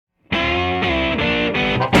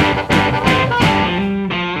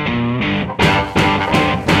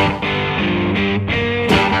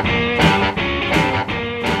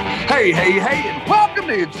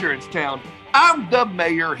Insurance Town. I'm the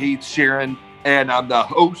Mayor, Heath Sheeran, and I'm the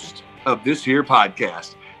host of this here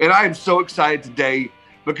podcast. And I am so excited today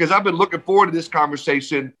because I've been looking forward to this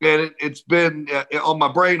conversation, and it's been on my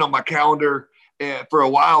brain, on my calendar for a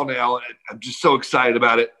while now. And I'm just so excited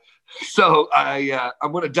about it. So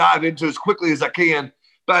I'm going to dive into it as quickly as I can.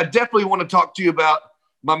 But I definitely want to talk to you about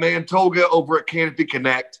my man Tolga over at Canopy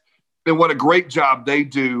Connect and what a great job they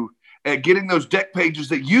do at getting those deck pages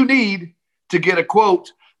that you need to get a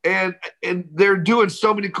quote. And they're doing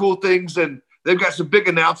so many cool things, and they've got some big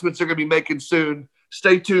announcements they're going to be making soon.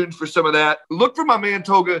 Stay tuned for some of that. Look for my man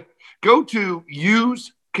Tolga. Go to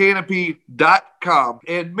usecanopy.com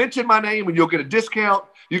and mention my name and you'll get a discount.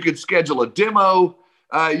 You can schedule a demo.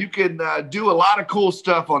 You can do a lot of cool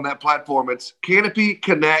stuff on that platform. It's Canopy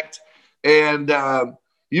Connect. And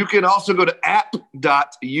you can also go to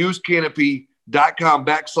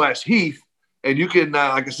app.usecanopy.com/Heath. And you can,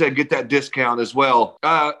 like I said, get that discount as well.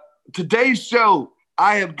 Today's show,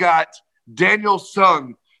 I have got Daniel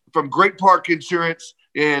Sung from Great Park Insurance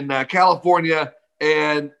in California.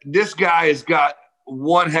 And this guy has got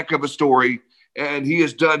one heck of a story. And he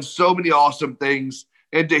has done so many awesome things.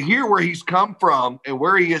 And to hear where he's come from and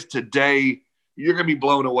where he is today, you're going to be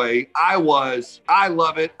blown away. I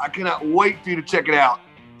love it. I cannot wait for you to check it out.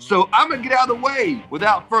 So I'm going to get out of the way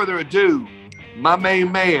without further ado. My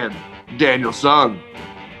main man, Daniel Sung.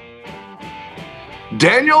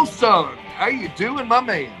 Daniel Sung, how you doing, my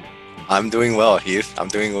man? I'm doing well, Heath. I'm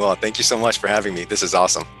doing well. Thank you so much for having me. This is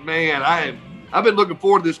awesome. Man, I've been looking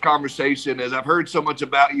forward to this conversation as I've heard so much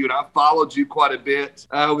about you, and I've followed you quite a bit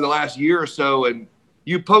over the last year or so, and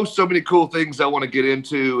you post so many cool things I want to get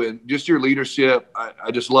into, and just your leadership. I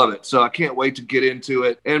just love it. So I can't wait to get into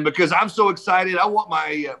it. And because I'm so excited, I want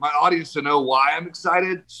my audience to know why I'm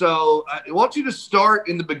excited. So I want you to start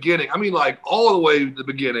in the beginning. I mean, like all the way to the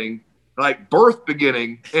beginning, like birth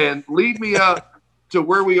beginning, and lead me up to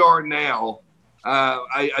where we are now.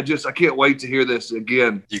 I can't wait to hear this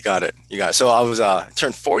again. You got it. So I was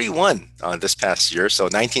turned 41 this past year. So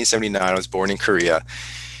 1979, I was born in Korea.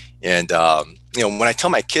 And, when I tell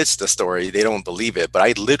my kids the story, they don't believe it, but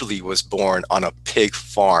I literally was born on a pig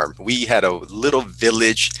farm. We had a little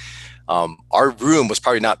village. Our room was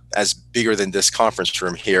probably not as bigger than this conference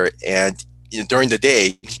room here. And during the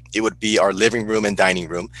day, it would be our living room and dining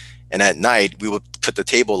room. And at night, we would put the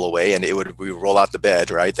table away and we would roll out the bed,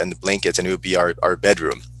 right? And the blankets, and it would be our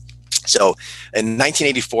bedroom. So in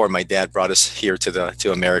 1984, my dad brought us here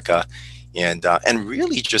to America. And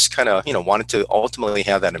really just kind of, wanted to ultimately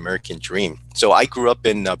have that American dream. So I grew up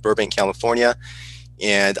in Burbank, California,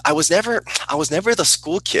 and I was never the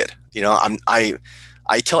school kid. I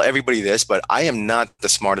tell everybody this, but I am not the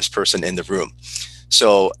smartest person in the room.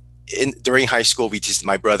 So during high school,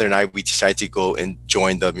 my brother and we decided to go and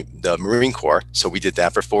join the Marine Corps. So we did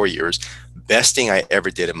that for 4 years. Best thing I ever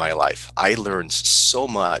did in my life. I learned so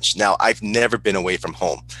much. Now, I've never been away from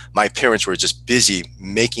home. My parents were just busy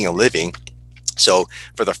making a living. So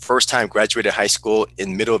for the first time, graduated high school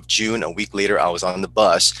in middle of June. A week later, I was on the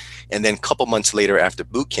bus. And then a couple months later after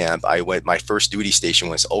boot camp, my first duty station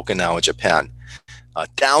was Okinawa, Japan.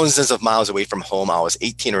 Thousands of miles away from home. I was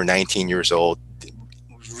 18 or 19 years old.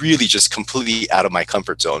 Really just completely out of my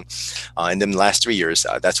comfort zone. And then the last 3 years,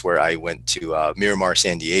 that's where I went to Miramar,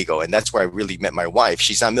 San Diego. And that's where I really met my wife.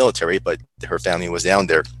 She's not military, but her family was down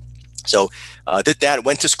there. So did that,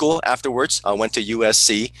 went to school afterwards, went to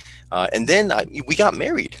USC. And then we got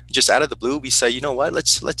married just out of the blue. We said, you know what,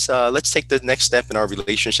 let's take the next step in our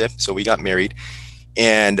relationship. So we got married.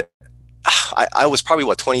 And I was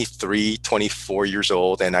probably 23, 24 years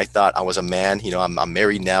old. And I thought I was a man, I'm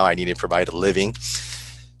married now. I need to provide a living.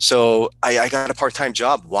 So I got a part-time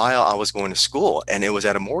job while I was going to school, and it was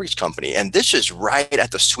at a mortgage company. And this is right at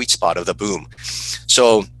the sweet spot of the boom.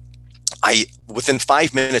 So within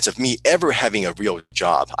 5 minutes of me ever having a real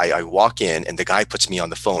job, I walk in and the guy puts me on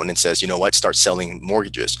the phone and says, you know what, start selling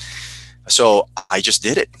mortgages. So I just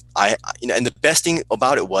did it. And the best thing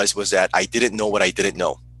about it was that I didn't know what I didn't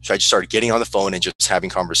know. So I just started getting on the phone and just having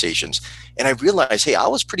conversations. And I realized, hey, I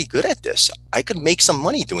was pretty good at this. I could make some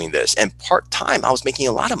money doing this. And part-time, I was making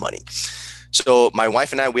a lot of money. So my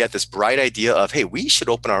wife and I, we had this bright idea of, hey, we should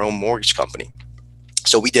open our own mortgage company.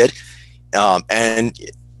 So we did. And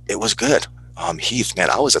it was good. Heath, man,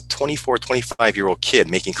 I was a 24, 25-year-old kid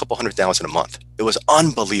making a couple $100,000 a month. It was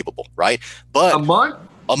unbelievable, right? But a month.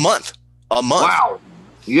 Wow.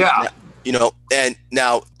 Yeah. And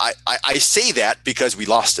now I say that because we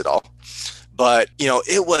lost it all. But,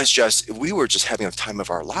 it was we were just having a time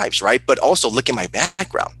of our lives, right? But also look at my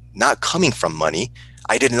background, not coming from money.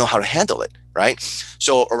 I didn't know how to handle it, right?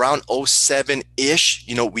 So around '07-ish,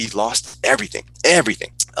 we lost everything.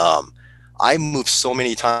 I moved so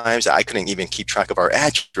many times that I couldn't even keep track of our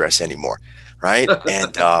address anymore, right?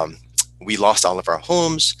 And we lost all of our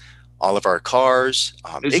homes, all of our cars.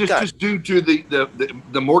 Is this just due to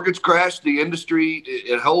the mortgage crash, the industry,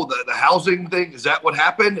 the housing thing? Is that what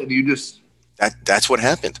happened? And you just that's what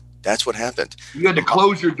happened. That's what happened. You had to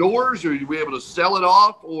close your doors, or you were able to sell it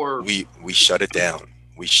off, or we shut it down.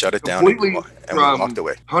 We shut it down completely and we walked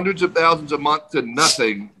away. Hundreds of thousands a month to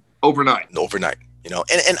nothing overnight.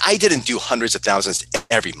 And I didn't do hundreds of thousands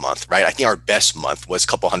every month, right? I think our best month was a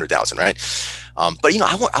couple 100,000, right? But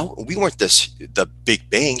we weren't the big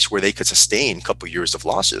banks where they could sustain a couple years of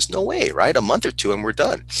losses. No way, right? A month or two and we're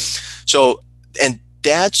done. So, and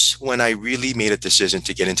that's when I really made a decision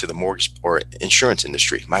to get into the mortgage or insurance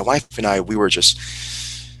industry. My wife and I, we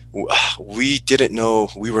didn't know,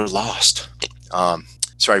 we were lost.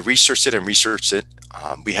 So I researched it.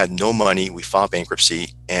 We had no money. We filed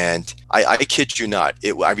bankruptcy, and I kid you not.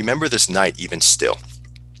 I remember this night even still.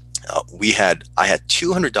 I had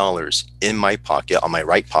 $200 in my pocket, on my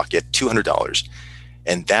right pocket, $200,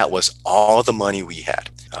 and that was all the money we had.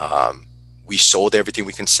 We sold everything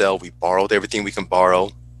we can sell. We borrowed everything we can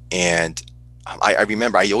borrow, and I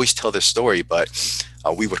remember. I always tell this story, but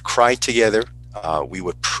we would cry together. We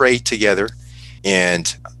would pray together,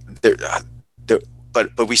 and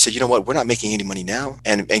But we said, you know what, we're not making any money now.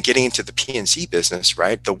 And getting into the P&C business,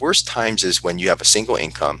 right? The worst times is when you have a single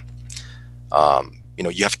income,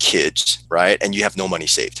 you have kids, right? And you have no money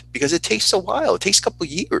saved, because it takes a while. It takes a couple of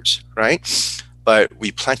years, right? But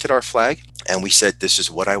we planted our flag and we said, this is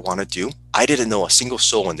what I want to do. I didn't know a single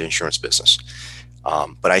soul in the insurance business.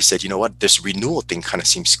 But I said, you know what, this renewal thing kind of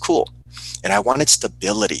seems cool. And I wanted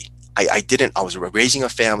stability. I was raising a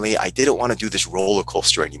family. I didn't want to do this roller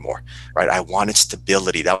coaster anymore, right? I wanted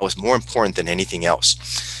stability. That was more important than anything else.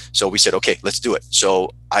 So we said, okay, let's do it. So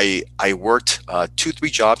I worked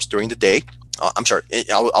 2-3 jobs during the day.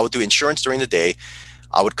 I would do insurance during the day.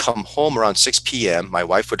 I would come home around 6 p.m. My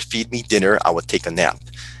wife would feed me dinner. I would take a nap.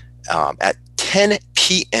 At 10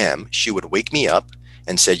 p.m., she would wake me up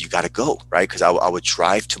and said, you got to go, right? Because I would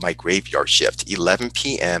drive to my graveyard shift, 11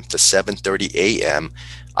 p.m. to 7:30 a.m.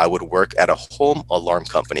 I would work at a home alarm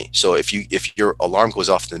company. So if your alarm goes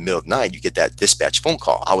off in the middle of the night, you get that dispatch phone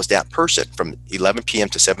call. I was that person from 11 p.m.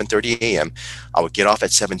 to 7:30 a.m. I would get off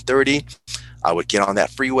at 7:30. I would get on that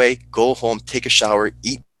freeway, go home, take a shower,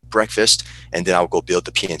 eat breakfast, and then I would go build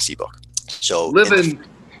the P&C book. So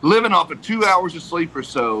living off of 2 hours of sleep or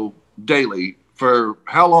so daily for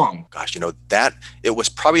how long? Gosh, that it was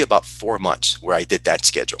probably about 4 months where I did that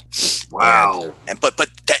schedule. Wow. But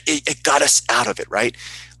that it got us out of it, right?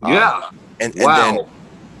 Yeah. And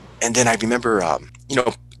then I remember,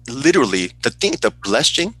 literally the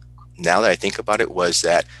blessing, now that I think about it, was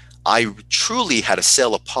that I truly had to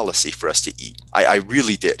sell a policy for us to eat. I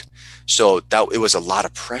really did. So it was a lot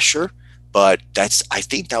of pressure, but I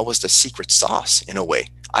think that was the secret sauce in a way.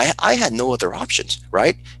 I had no other options,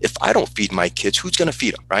 right? If I don't feed my kids, who's going to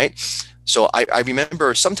feed them, right? So I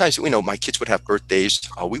remember sometimes, my kids would have birthdays.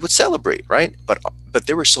 We would celebrate, right? But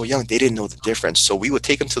they were so young, they didn't know the difference. So we would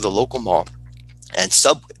take them to the local mall, and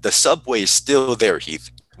the Subway is still there,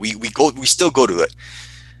 Heath. We still go to it.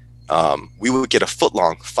 We would get a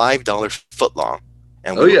 $5 footlong,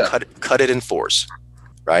 and we would cut it in 4s,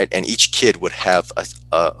 right? And each kid would have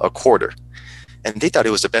a quarter. And they thought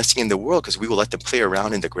it was the best thing in the world because we would let them play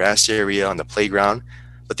around in the grass area on the playground,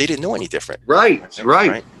 but they didn't know any different. Right.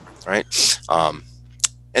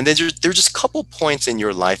 And then there's just a couple points in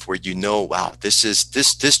your life where wow,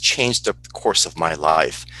 this changed the course of my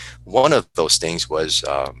life. One of those things was,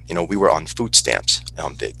 we were on food stamps.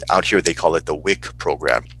 Out here they call it the WIC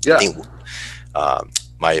program. Yeah.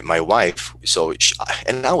 My wife,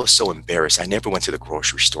 and I was so embarrassed. I never went to the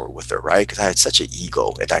grocery store with her, right? Because I had such an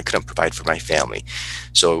ego and I couldn't provide for my family.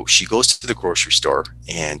 So she goes to the grocery store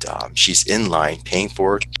and she's in line paying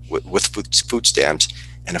for it with food stamps,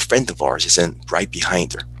 and a friend of ours is right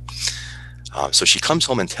behind her. So she comes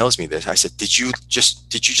home and tells me this. I said, "Did you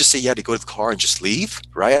just say you had to go to the car and just leave?"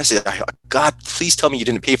 Right? I said, "God, please tell me you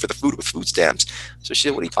didn't pay for the food with food stamps." So she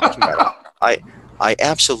said, "What are you talking about?" I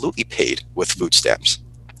absolutely paid with food stamps.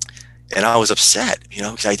 And I was upset,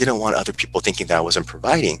 because I didn't want other people thinking that I wasn't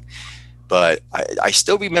providing. But I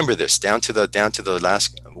still remember this down to the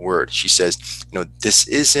last word. She says, this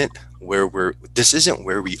isn't where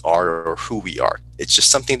we are or who we are. It's just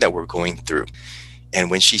something that we're going through.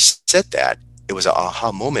 And when she said that, it was an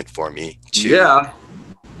aha moment for me to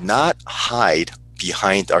not hide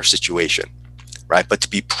behind our situation, right? But to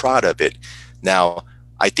be proud of it. Now,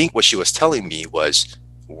 I think what she was telling me was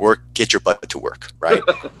get your butt to work, right?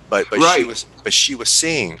 But Right. she was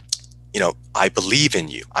saying, I believe in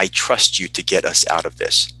you. I trust you to get us out of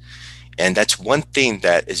this. And that's one thing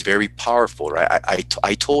that is very powerful, right?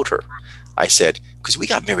 I told her, I said, because we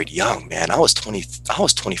got married young, man. I was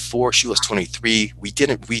 24, she was 23. We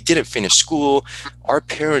didn't finish school. Our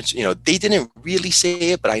parents, they didn't really say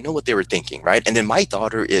it, but I know what they were thinking, right? And then my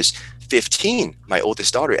daughter is 15, my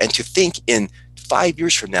oldest daughter. And to think in 5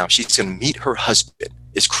 years from now, she's going to meet her husband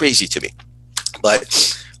is crazy to me. But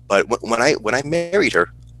when I married her,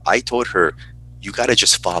 I told her, you got to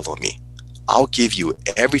just follow me. I'll give you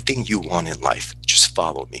everything you want in life. Just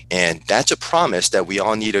follow me. And that's a promise that we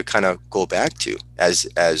all need to kind of go back to as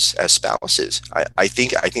spouses. I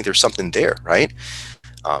think there's something there, right?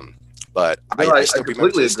 But No, I still I remember to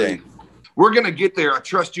completely this agree. day. We're going to get there. I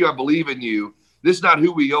trust you. I believe in you. This is not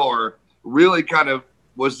who we are. Really kind of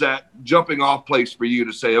was that jumping off place for you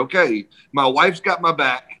to say, okay, my wife's got my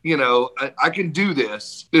back. I can do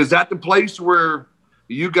this. Is that the place where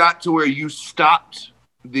you got to where you stopped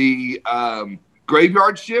the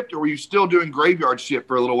graveyard shift, or were you still doing graveyard shift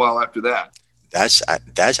for a little while after that? That's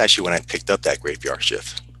actually when I picked up that graveyard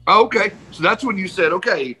shift. Okay. So that's when you said,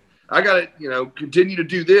 okay, I got to, continue to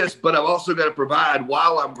do this, but I've also got to provide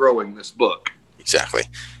while I'm growing this book. Exactly.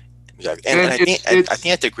 And I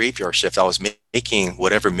think at the graveyard shift, I was making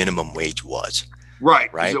whatever minimum wage was.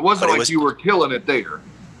 Right. Right. It wasn't like you were killing it there.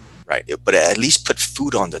 Right. But at least put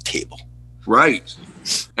food on the table. Right.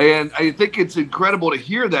 And I think it's incredible to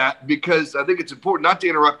hear that, because I think it's important not to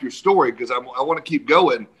interrupt your story, because I want to keep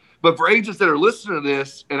going. But for agents that are listening to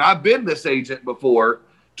this, and I've been this agent before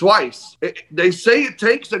twice, they say it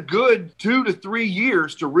takes a good 2 to 3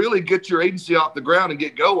 years to really get your agency off the ground and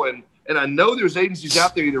get going. And I know there's agencies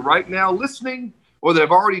out there either right now listening, or they've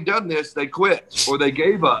already done this, they quit, or they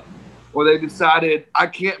gave up, or they decided, I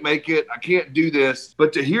can't make it, I can't do this.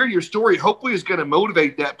 But to hear your story, hopefully is going to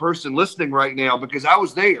motivate that person listening right now, because I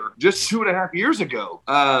was there just 2.5 years ago.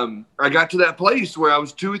 I got to that place where I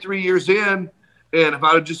was 2 or 3 years in, and if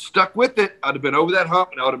I'd have just stuck with it, I'd have been over that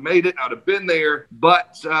hump, and I would have made it, I'd have been there.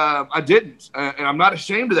 But I didn't, and I'm not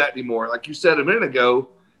ashamed of that anymore. Like you said a minute ago,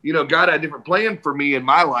 God had a different plan for me in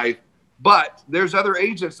my life. But there's other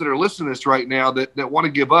agents that are listening to this right now that want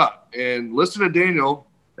to give up. And listen to Daniel.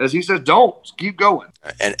 As he says, don't, keep going.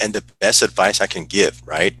 And the best advice I can give,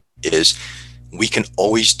 right, is we can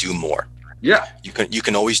always do more. Yeah. You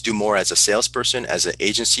can always do more as a salesperson, as an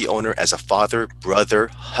agency owner, as a father, brother,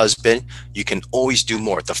 husband. You can always do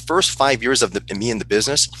more. The first 5 years of me in the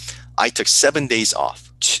business, I took 7 days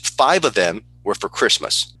off. 5 of them were for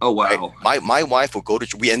Christmas. Oh, wow. Right? My wife will go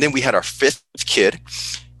to, and then we had our 5th kid.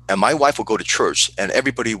 And my wife will go to church, and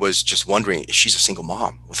everybody was just wondering, if she's a single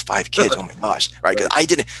mom with 5 kids. Oh my gosh, right? Because I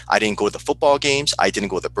didn't go to the football games, I didn't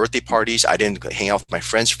go to the birthday parties, I didn't hang out with my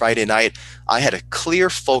friends Friday night. I had a clear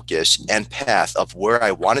focus and path of where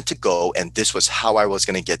I wanted to go, and this was how I was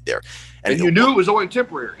going to get there. And you knew it was only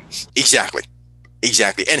temporary. Exactly.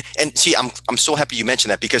 And see, I'm so happy you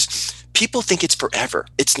mentioned that, because people think it's forever.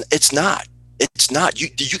 It's not. It's not.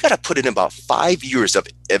 You got to put in about 5 years of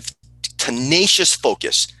tenacious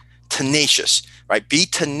focus. Tenacious, right? Be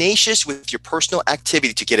tenacious with your personal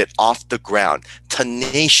activity to get it off the ground.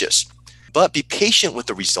 Tenacious, but be patient with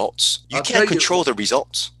the results. You can't control the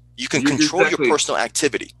results. You can control your personal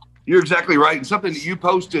activity. You're exactly right. And something that you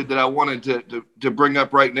posted that I wanted to bring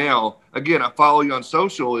up right now, again, I follow you on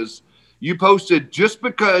social, is you posted, just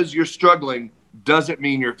because you're struggling doesn't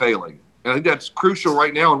mean you're failing. And I think that's crucial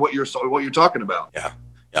right now in what you're talking about. Yeah.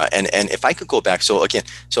 And if I could go back, so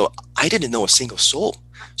I didn't know a single soul.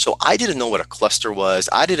 So I didn't know what a cluster was.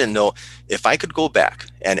 I didn't know. If I could go back,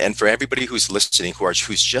 and for everybody who's listening,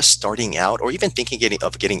 who's just starting out, or even thinking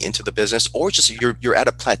of getting into the business, or just you're at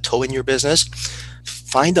a plateau in your business,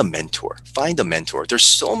 find a mentor. There's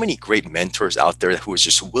so many great mentors out there who are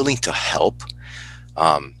just willing to help.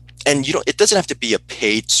 And it doesn't have to be a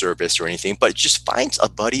paid service or anything, but just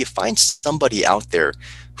find somebody out there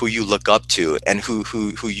who you look up to, and who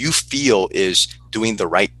you feel is doing the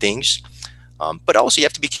right things. But also you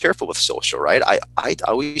have to be careful with social, right? I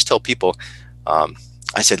always tell people,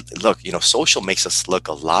 I said, look, social makes us look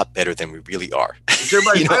a lot better than we really are. It's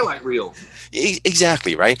everybody's highlight reel.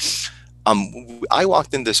 Exactly, right? I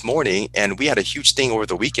walked in this morning, and we had a huge thing over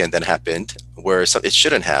the weekend that happened where it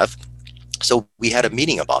shouldn't have. So we had a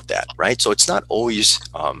meeting about that, right? So it's not always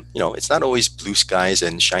blue skies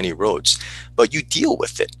and shiny roads, but you deal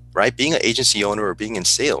with it. right? Being an agency owner or being in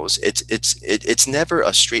sales, it's never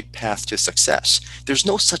a straight path to success. There's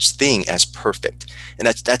no such thing as perfect, and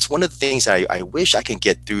that's one of the things I wish I can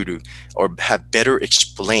get through to or have better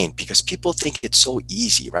explained, because people think it's so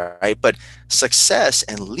easy, right? But success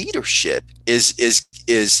and leadership is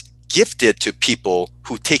gifted to people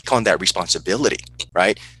who take on that responsibility,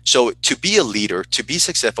 right? So to be a leader, to be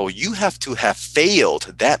successful, you have to have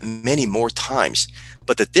failed that many more times.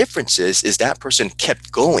 But the difference is that person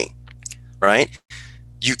kept going, right?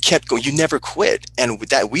 You kept going, you never quit. And with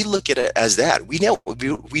that, we look at it as that. We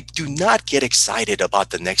do not get excited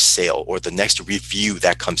about the next sale or the next review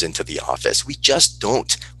that comes into the office. We just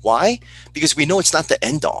don't. Why? Because we know it's not the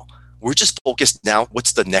end all. We're just focused now,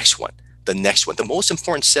 what's the next one? The next one. The most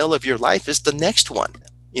important sale of your life is the next one.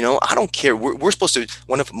 I don't care. We're supposed to,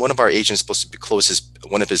 one of our agents is supposed to close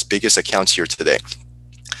one of his biggest accounts here today.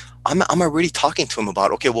 I'm already talking to him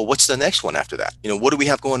about, okay, well, what's the next one after that? What do we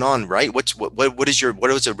have going on, right? What does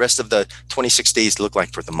the rest of the 26 days look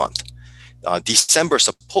like for the month? December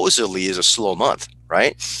supposedly is a slow month,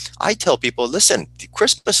 right? I tell people, listen,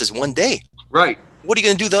 Christmas is one day. Right. What are you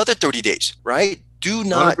going to do the other 30 days, right? Do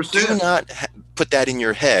not put that in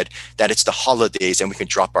your head that it's the holidays and we can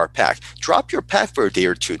drop our pack. Drop your pack for a day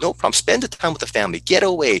or two. No problem. Spend the time with the family. Get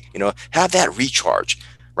away. Have that recharge,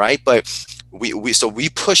 right? But we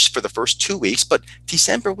pushed for the first 2 weeks, but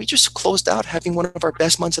December we just closed out having one of our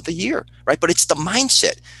best months of the year, right? But it's the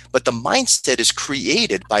mindset. But the mindset is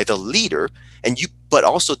created by the leader, but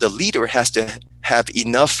also the leader has to have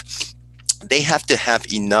enough. They have to have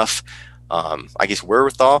enough,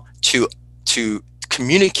 wherewithal to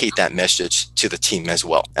communicate that message to the team as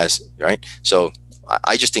well, right? So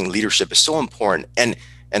I just think leadership is so important,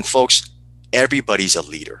 and folks, everybody's a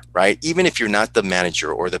leader, right? Even if you're not the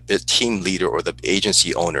manager or the team leader or the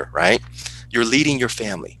agency owner, right? You're leading your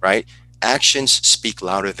family, right? Actions speak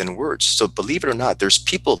louder than words. So believe it or not, there's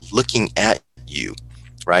people looking at you,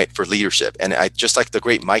 right, for leadership. And I just like the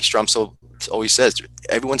great Mike Stromsoe always says,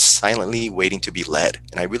 everyone's silently waiting to be led.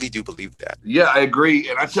 And I really do believe that. Yeah, I agree.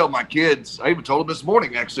 And I tell my kids, I even told them this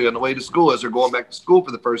morning, actually, on the way to school, as they're going back to school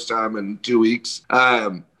for the first time in 2 weeks,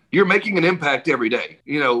 you're making an impact every day.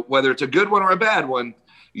 Whether it's a good one or a bad one,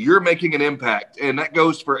 you're making an impact. And that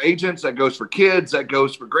goes for agents, that goes for kids, that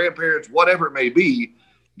goes for grandparents, whatever it may be.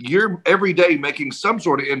 You're every day making some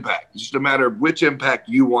sort of impact. It's just a matter of which impact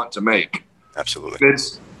you want to make. Absolutely.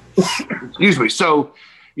 Excuse me. So,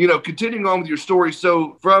 continuing on with your story.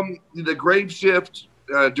 So from the grave shift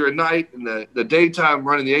during night and the daytime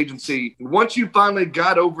running the agency, once you finally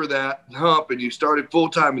got over that hump and you started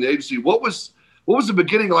full-time in the agency, what was the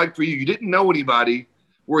beginning like for you? You didn't know anybody.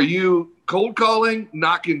 Were you cold calling,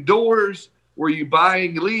 knocking doors? Were you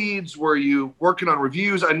buying leads? Were you working on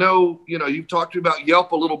reviews? I know, you've talked to me about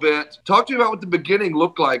Yelp a little bit. Talk to me about what the beginning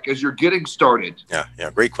looked like as you're getting started. Yeah,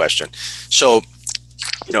 great question. So,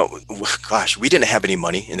 we didn't have any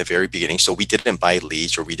money in the very beginning, so we didn't buy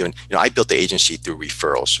leads, or we didn't, I built the agency through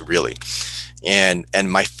referrals, really. And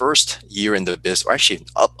my first year in the business, or actually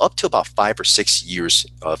up to about 5 or 6 years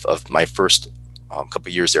of my first couple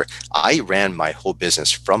of years there, I ran my whole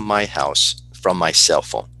business from my house, from my cell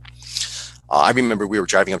phone. I remember we were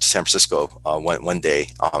driving up to San Francisco one day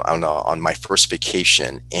on my first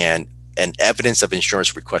vacation, and an evidence of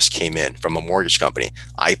insurance request came in from a mortgage company.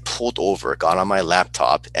 I pulled over, got on my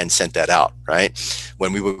laptop, and sent that out, right?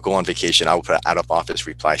 When we would go on vacation, I would put an out-of-office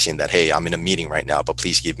reply saying that, hey, I'm in a meeting right now, but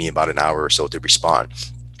please give me about an hour or so to respond.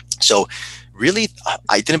 So really,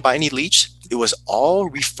 I didn't buy any leads. It was all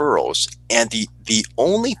referrals. And the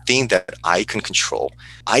only thing that I can control,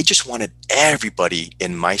 I just wanted everybody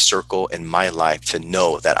in my circle, in my life, to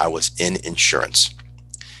know that I was in insurance.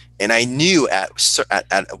 And I knew at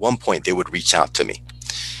one point they would reach out to me.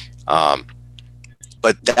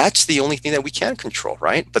 But that's the only thing that we can control,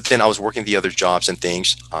 right? But then I was working the other jobs and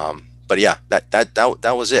things. But yeah,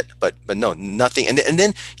 that was it. But no, nothing. And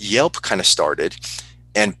then Yelp kind of started.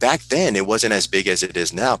 And back then it wasn't as big as it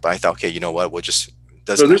is now. But I thought, okay, you know what? We'll just.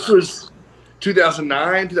 So this was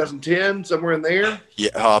 2009, 2010, somewhere in there?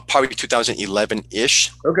 Yeah, probably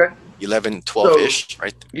 2011-ish. Okay. 11, 12-ish,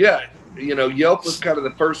 right? Yeah. Yelp was kind of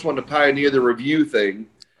the first one to pioneer the review thing.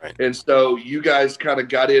 Right. And so you guys kind of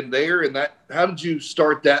got in there, and how did you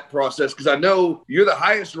start that process? Because I know you're the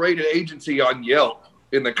highest rated agency on Yelp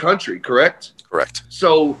in the country, correct? Correct.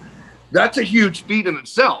 So that's a huge feat in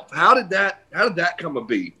itself. How did that come to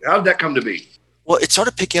be? How did that come to be? Well, it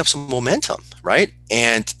started picking up some momentum, right?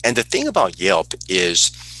 And the thing about Yelp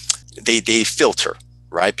is they filter,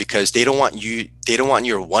 right? Because they don't want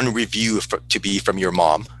your one review to be from your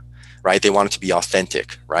mom. right? They want it to be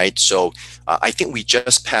authentic, right? So I think we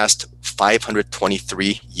just passed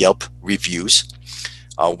 523 Yelp reviews.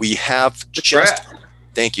 We have just,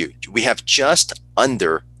 thank you. We have just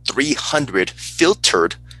under 300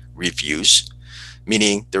 filtered reviews,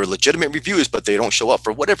 meaning they're legitimate reviews, but they don't show up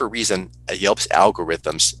for whatever reason. Yelp's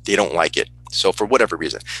algorithms, they don't like it. So for whatever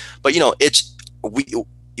reason, but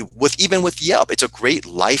even with Yelp, it's a great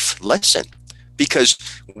life lesson, because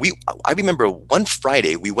I remember one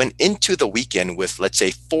Friday we went into the weekend with, let's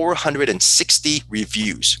say, 460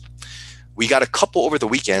 reviews. We got a couple over the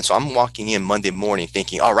weekend, so I'm walking in Monday morning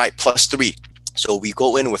thinking, all right, +3. So we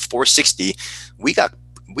go in with 460. We got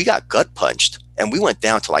gut punched, and we went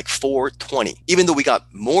down to like 420. Even though we got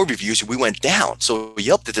more reviews, we went down. So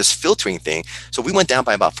Yelp did this filtering thing. So we went down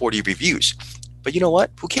by about 40 reviews. But you know what?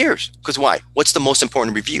 Who cares? Because why? What's the most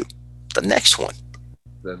important review? The next one.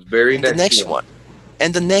 The next one.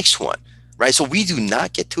 And the next one. Right? So we do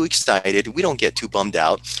not get too excited. We don't get too bummed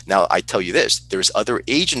out. Now, I tell you this, there's other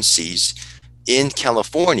agencies in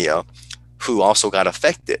California who also got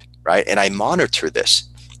affected, right? And I monitor this.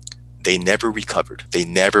 They never recovered.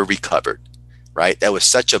 Right? That was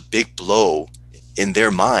such a big blow in their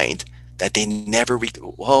mind that they never,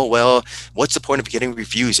 what's the point of getting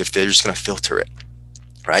reviews if they're just going to filter it?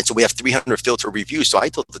 Right? So we have 300 filter reviews. So I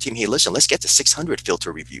told the team, hey, listen, let's get to 600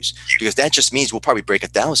 filter reviews, because that just means we'll probably break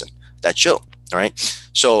 1,000 that show. All right.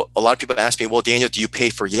 So a lot of people ask me, well, Daniel, do you pay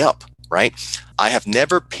for Yelp? Right? I have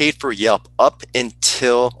never paid for Yelp up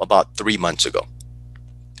until about 3 months ago.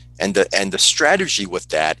 And the strategy with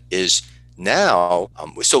that is now,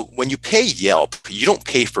 so when you pay Yelp, you don't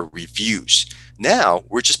pay for reviews. Now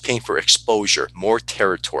we're just paying for exposure, more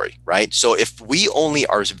territory, right? So if we only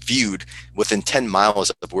are viewed within 10 miles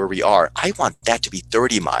of where we are, I want that to be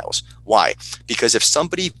 30 miles. Why? Because if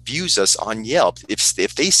somebody views us on Yelp,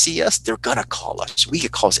 if they see us, they're going to call us. We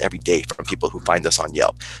get calls every day from people who find us on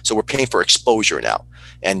Yelp. So we're paying for exposure now.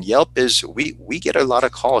 And Yelp is, we get a lot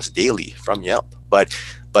of calls daily from Yelp, but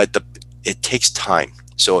it takes time.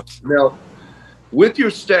 So now, with your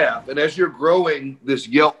staff, and as you're growing this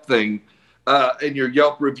Yelp thing, and your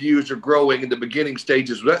Yelp reviews are growing in the beginning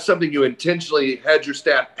stages, was that something you intentionally had your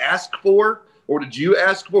staff ask for, or did you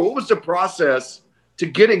ask for? What was the process to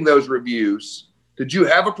getting those reviews? Did you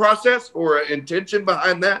have a process or an intention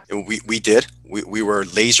behind that? We did. We were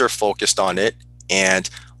laser focused on it, and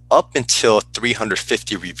up until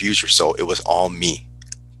 350 reviews or so, it was all me,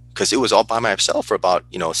 because it was all by myself for about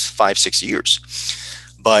 5-6 years.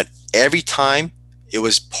 But every time, it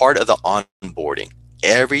was part of the onboarding.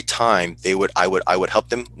 Every time I would help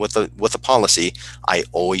them with a policy, I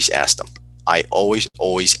always asked them. I always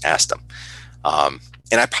asked them.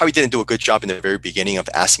 And I probably didn't do a good job in the very beginning of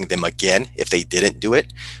asking them again if they didn't do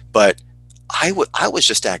it. But I was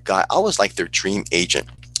just that guy. I was like their dream agent,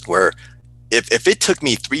 where if it took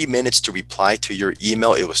me 3 minutes to reply to your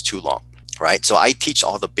email, it was too long. Right. So I teach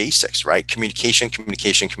all the basics, right? Communication.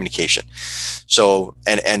 So,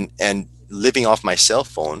 and living off my cell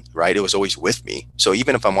phone, right? It was always with me. So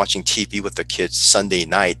even if I'm watching TV with the kids Sunday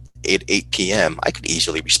night, 8 p.m., I could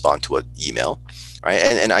easily respond to an email, right?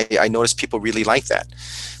 And I noticed people really like that.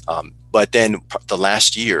 But then the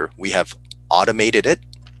last year, we have automated it.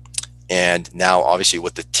 And now, obviously,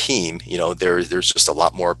 with the team, there's just a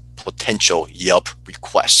lot more potential Yelp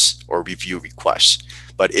requests or review requests.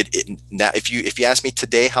 But now, if you ask me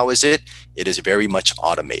today, how is it? It is very much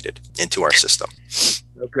automated into our system.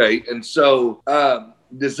 Okay, and so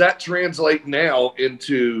does that translate now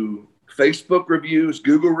into Facebook reviews,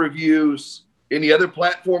 Google reviews, any other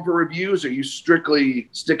platform for reviews? Or are you strictly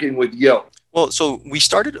sticking with Yelp? Well, so we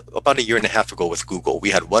started about 1.5 years ago with Google.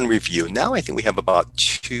 We had 1 review. Now I think we have about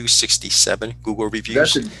 267 Google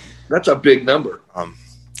reviews. That's a big number.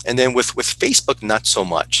 And then with Facebook, not so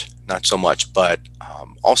much. But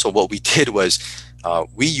also what we did was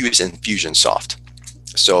we use Infusionsoft.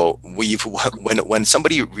 So when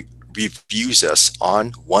somebody reviews us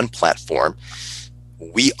on one platform,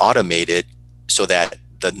 we automate it so that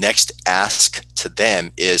the next ask to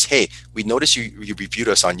them is, hey, we noticed you reviewed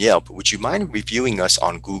us on Yelp. Would you mind reviewing us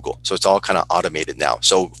on Google? So it's all kind of automated now.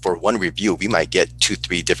 So for one review, we might get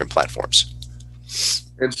 2-3 different platforms.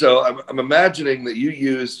 And so I'm imagining that you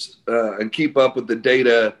use and keep up with the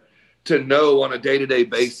data to know on a day-to-day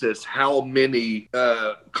basis how many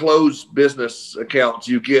closed business accounts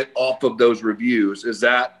you get off of those reviews. Is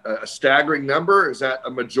that a staggering number? Is that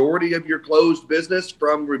a majority of your closed business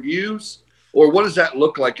from reviews? Or what does that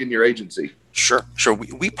look like in your agency? Sure.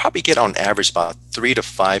 We probably get on average about 3 to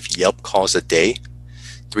 5 Yelp calls a day,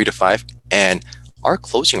 3 to 5. And our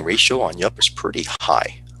closing ratio on Yelp is pretty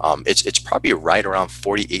high. It's probably right around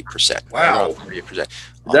 48%. Wow. Right around 48%.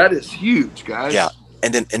 That is huge, guys. Yeah.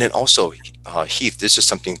 And then also, Heath, this is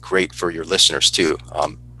something great for your listeners too.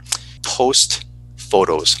 Post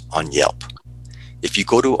photos on Yelp. If you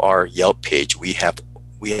go to our Yelp page, we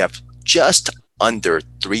have just under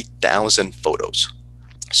 3,000 photos.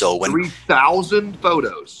 So when 3,000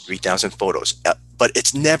 photos. 3,000 photos. But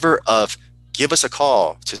it's never of give us a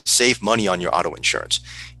call to save money on your auto insurance.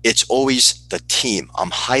 It's always the team. I'm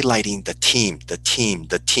highlighting the team,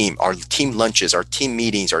 our team lunches, our team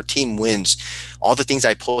meetings, our team wins, all the things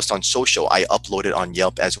I post on social, I upload it on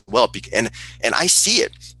Yelp as well. And I see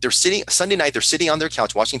it. They're sitting Sunday night, they're sitting on their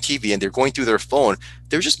couch watching TV and they're going through their phone.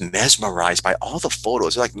 They're just mesmerized by all the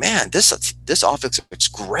photos. They're like, man, this office looks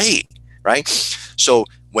great, right? So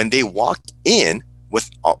when they walk in with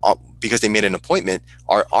because they made an appointment,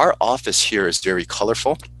 our office here is very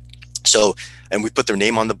colorful. So, and we put their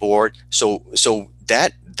name on the board. So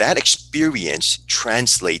that experience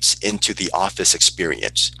translates into the office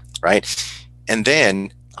experience, right? And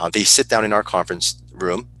then they sit down in our conference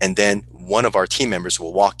room, and then one of our team members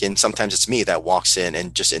will walk in. Sometimes it's me that walks in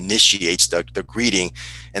and just initiates the greeting,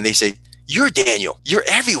 and they say, "You're Daniel. You're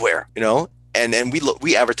everywhere," And then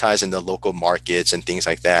we advertise in the local markets and things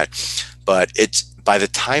like that. But it's by the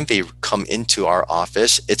time they come into our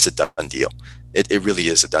office, it's a done deal. It really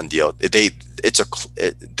is a done deal.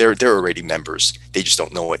 They're already members. They just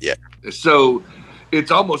don't know it yet. So it's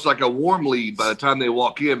almost like a warm lead by the time they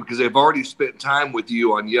walk in because they've already spent time with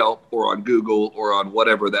you on Yelp or on Google or on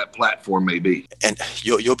whatever that platform may be. And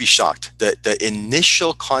you'll be shocked. The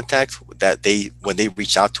initial contact that when they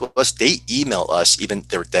reach out to us, they email us even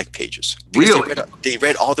their deck pages. Really? They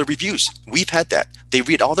read all the reviews. We've had that. They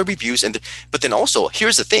read all the reviews, but then also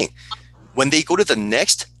here's the thing. When they go to the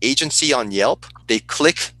next agency on Yelp, they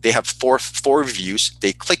have four reviews,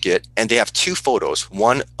 they click it, and they have two photos.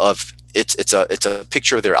 One of it's a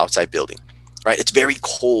picture of their outside building, right? It's very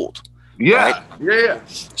cold. Yeah. Right? Yeah.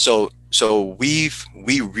 So we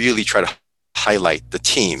really try to highlight the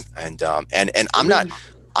team, and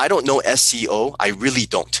I don't know SEO, I really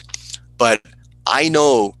don't, but I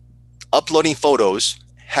know uploading photos,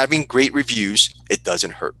 having great reviews, it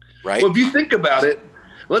doesn't hurt, right? Well, if you think about it,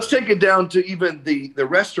 let's take it down to even the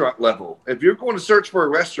restaurant level. If you're going to search for a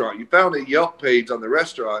restaurant, you found a Yelp page on the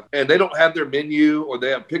restaurant and they don't have their menu or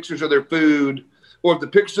they have pictures of their food, or if the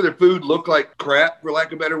pictures of their food look like crap, for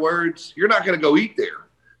lack of better words, you're not going to go eat there.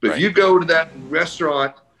 But Right. If you go to that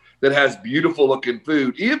restaurant that has beautiful looking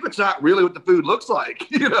food, even if it's not really what the food looks like,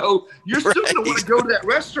 you're still going to want to go to that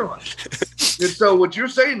restaurant. And so what you're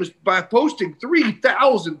saying is by posting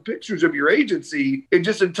 3,000 pictures of your agency, it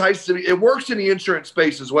just entices me. It works in the insurance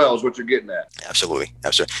space as well, is what you're getting at. Absolutely.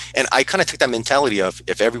 And I kind of took that mentality of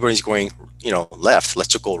if everybody's going, left,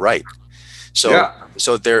 let's go right.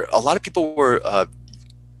 So there, a lot of people were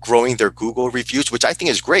growing their Google reviews, which I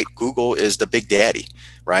think is great. Google is the big daddy,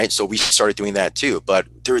 right? So we started doing that too. But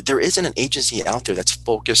there isn't an agency out there that's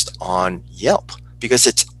focused on Yelp because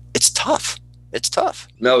it's tough. It's tough.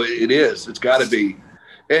 No, it is. It's got to be.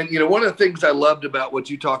 And, one of the things I loved about what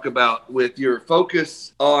you talk about with your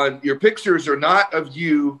focus on your pictures are not of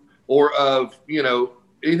you or of,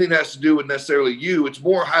 anything that has to do with necessarily you. It's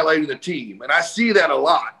more highlighting the team. And I see that a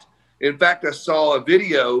lot. In fact, I saw a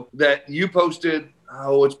video that you posted,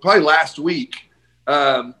 it's probably last week.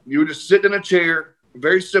 You were just sitting in a chair,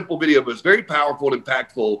 very simple video, but it's very powerful and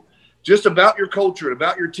impactful, just about your culture and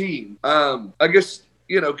about your team. I guess,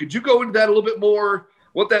 could you go into that a little bit more,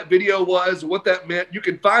 what that video was, what that meant? You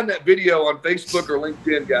can find that video on Facebook or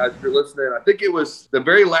LinkedIn, guys, if you're listening. I think it was the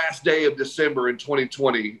very last day of December in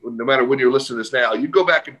 2020, no matter when you're listening to this now. You go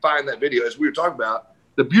back and find that video. As we were talking about,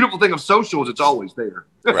 the beautiful thing of social is it's always there.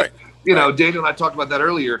 Right. Daniel and I talked about that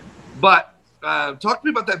earlier. But talk to me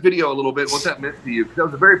about that video a little bit, what that meant to you. That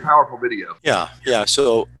was a very powerful video. Yeah.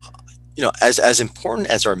 So, as important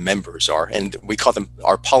as our members are, and we call them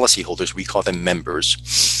our policyholders, we call them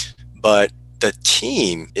members, but the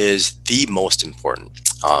team is the most important.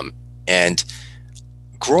 And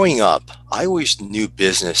growing up, I always knew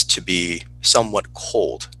business to be somewhat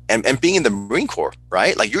cold. And being in the Marine Corps,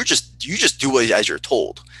 right? Like you just do it as you're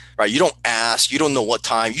told, right? You don't ask, you don't know what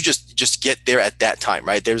time, you just get there at that time,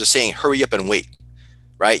 right? There's a saying, hurry up and wait,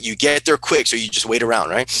 right? You get there quick, so you just wait around,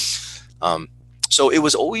 right? So it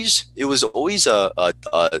was always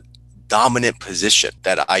a dominant position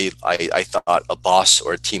that I thought a boss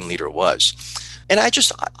or a team leader was, and I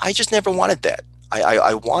just never wanted that.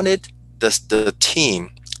 I wanted the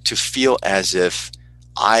team to feel as if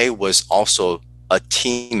I was also a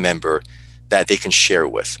team member that they can share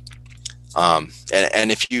with.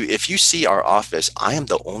 And if you see our office, I am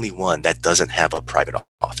the only one that doesn't have a private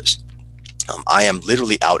office. I am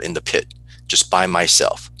literally out in the pit. just by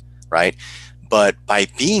myself, right? But by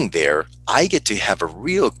being there, I get to have a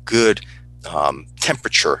real good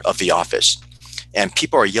temperature of the office. And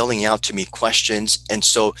people are yelling out to me questions. And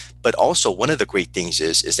so, but also one of the great things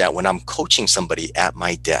is that when I'm coaching somebody at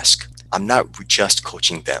my desk, I'm not just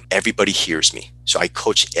coaching them. Everybody hears me. So I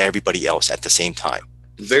coach everybody else at the same time.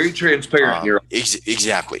 Very transparent here.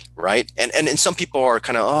 Exactly, right? And some people are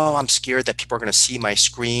kind of, oh, I'm scared that people are going to see my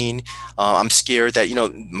screen. I'm scared that,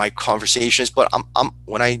 my conversations, but I'm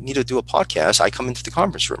when I need to do a podcast, I come into the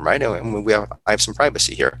conference room, right? And I have some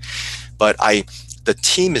privacy here. But the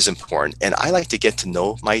team is important, and I like to get to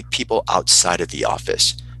know my people outside of the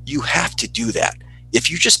office. You have to do that.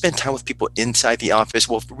 If you just spend time with people inside the office,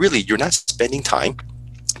 well, really, you're not spending time.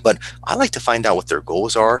 But I like to find out what their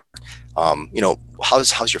goals are.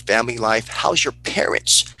 How's your family life? How's your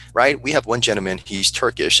parents? Right? We have one gentleman, he's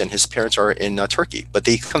Turkish, and his parents are in Turkey, but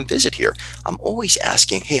they come visit here. I'm always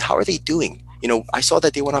asking, hey, how are they doing? I saw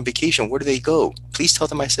that they went on vacation. Where do they go? Please tell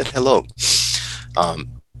them I said hello.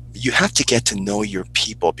 You have to get to know your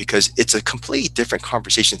people, because it's a completely different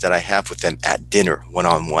conversation that I have with them at dinner,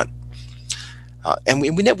 one-on-one. And we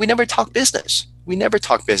never talk business. We never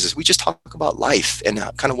talk business. We just talk about life and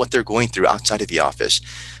kind of what they're going through outside of the office.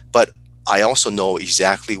 But I also know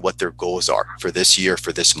exactly what their goals are for this year,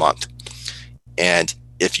 for this month. And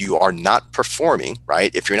if you are not performing,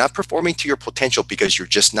 right? If you're not performing to your potential because you're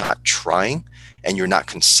just not trying and you're not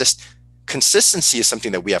consistency is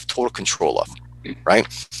something that we have total control of, right?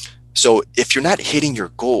 So if you're not hitting your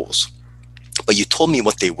goals, but you told me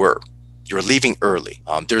what they were, you're leaving early.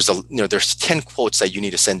 There's 10 quotes that you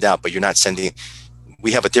need to send out, but you're not sending.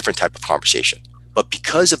 We have a different type of conversation. But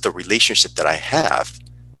because of the relationship that I have,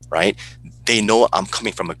 right? They know I'm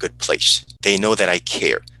coming from a good place. They know that I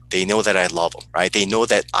care. They know that I love them, right? They know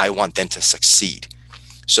that I want them to succeed.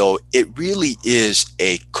 So it really is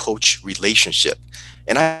a coach relationship.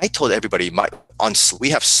 And I told everybody we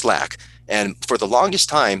have Slack. And for the longest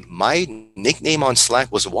time, my nickname on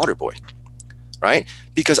Slack was Waterboy, right?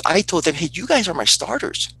 Because I told them, hey, you guys are my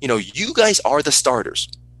starters. You guys are the starters.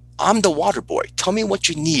 I'm the water boy. Tell me what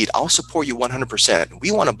you need. I'll support you 100%.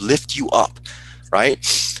 We want to lift you up, right?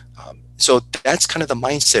 So that's kind of the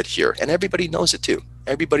mindset here. And everybody knows it too.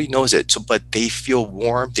 Everybody knows it. So, but they feel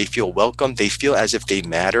warm. They feel welcome. They feel as if they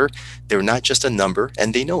matter. They're not just a number,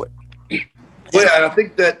 and they know it. Well, yeah, I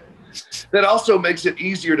think that also makes it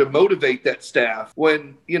easier to motivate that staff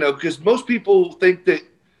when, because most people think that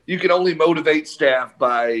you can only motivate staff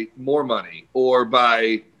by more money or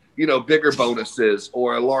by, bigger bonuses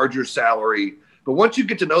or a larger salary. But once you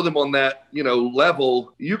get to know them on that,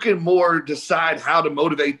 level, you can more decide how to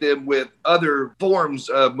motivate them with other forms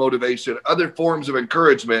of motivation, other forms of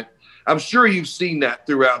encouragement. I'm sure you've seen that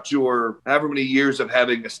throughout your however many years of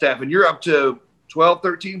having a staff, and you're up to 12,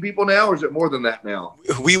 13 people now, or is it more than that now?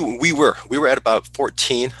 We were at about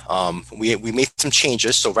 14. We made some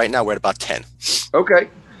changes, so right now we're at about 10. Okay.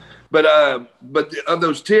 But of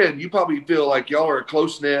those 10, you probably feel like y'all are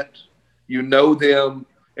close knit, you know them,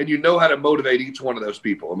 and you know how to motivate each one of those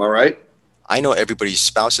people. Am I right? I know everybody's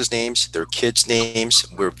spouse's names, their kids' names.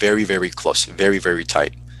 We're very, very close, very, very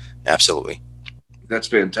tight. Absolutely. That's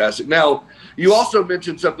fantastic. Now, you also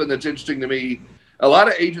mentioned something that's interesting to me. A lot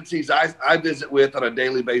of agencies I visit with on a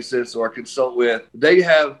daily basis or consult with, they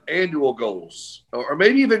have annual goals or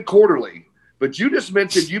maybe even quarterly. But you just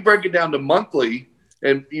mentioned you break it down to monthly.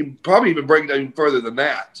 And you probably even break it down even further than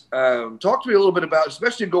that. Talk to me a little bit about,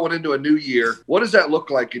 especially going into a new year, what does that look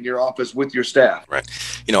like in your office with your staff? Right.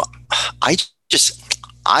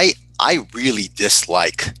 I really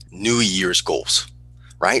dislike New Year's goals,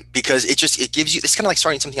 right? Because it gives you, it's kind of like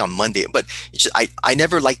starting something on Monday, but I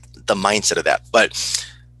never liked the mindset of that. But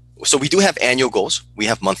so we do have annual goals. We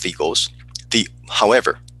have monthly goals.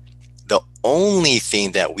 However, the only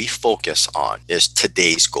thing that we focus on is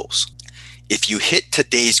today's goals. If you hit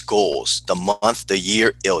today's goals, the month, the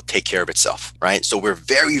year, it'll take care of itself, right? So we're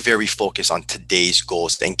very, very focused on today's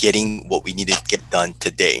goals and getting what we need to get done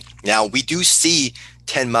today. Now, we do see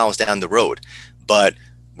 10 miles down the road, but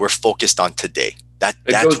we're focused on today. That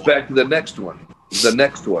goes back to the next one. The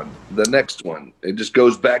next one. It just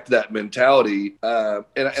goes back to that mentality.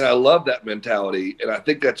 And I love that mentality. And I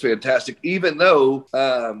think that's fantastic, even though,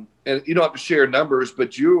 and you don't have to share numbers,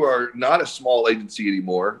 but you are not a small agency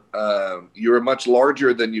anymore. You're much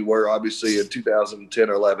larger than you were, obviously, in 2010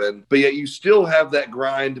 or 11. But yet you still have that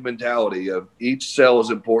grind mentality of each sale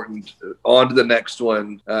is important, on to the next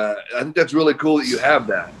one. I think that's really cool that you have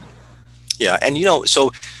that. Yeah. And,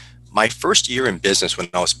 so my first year in business, when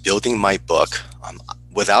I was building my book,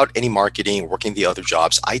 without any marketing, working the other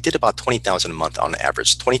jobs, I did about 20,000 a month on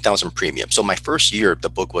average, 20,000 premium. So my first year, the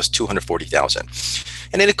book was 240,000,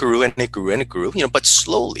 and then it grew and it grew and it grew, but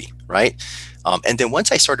slowly, right? And then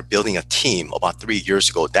once I started building a team about 3 years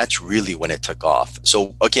ago, that's really when it took off.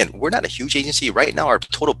 So again, we're not a huge agency right now. Our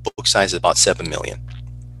total book size is about 7 million.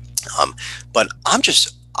 But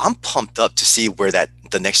I'm pumped up to see where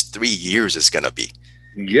the next 3 years is going to be.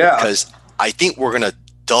 Yeah. Because I think we're going to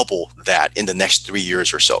double that in the next 3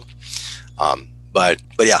 years or so. But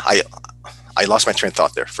yeah, I lost my train of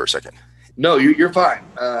thought there for a second. No, you're fine.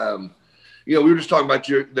 We were just talking about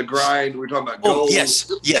the grind. We were talking about goals.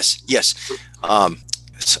 Yes.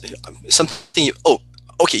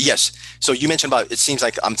 Okay. Yes. So you mentioned about, it seems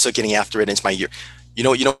like I'm still getting after it. It's my year. You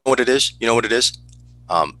know what it is?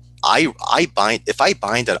 If I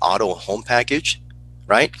bind an auto home package,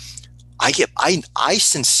 right? I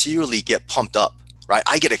sincerely get pumped up, right?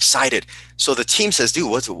 I get excited. So the team says,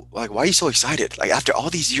 dude, why are you so excited? Like after all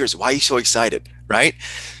these years, why are you so excited? Right?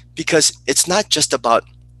 Because it's not just about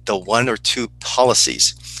the 1 or 2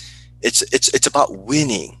 policies. It's about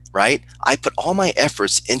winning, right? I put all my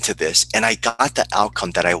efforts into this and I got the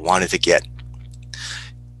outcome that I wanted to get.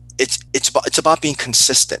 It's about being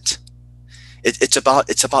consistent. It's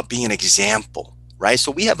about being an example, right?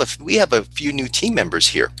 So we have a few new team members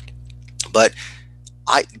here, but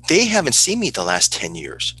they haven't seen me the last 10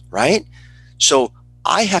 years, right? So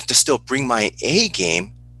I have to still bring my A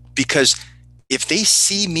game, because if they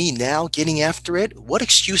see me now getting after it, what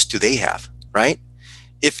excuse do they have, right?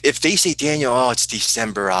 If they say, Daniel, it's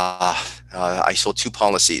December, I sold 2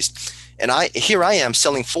 policies, and here I am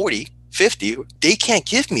selling 40, 50, they can't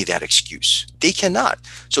give me that excuse. They cannot.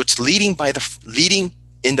 So it's leading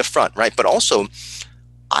in the front, right? But also,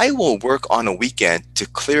 I will work on a weekend to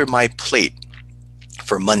clear my plate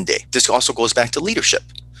for Monday. This also goes back to leadership.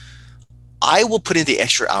 I will put in the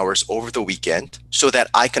extra hours over the weekend so that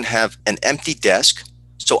I can have an empty desk,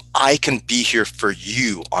 so I can be here for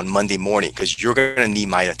you on Monday morning, because you're going to need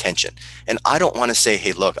my attention. And I don't want to say,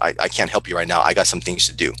 hey, look, I can't help you right now. I got some things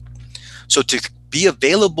to do. So to be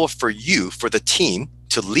available for you, for the team,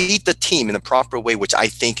 to lead the team in the proper way, which I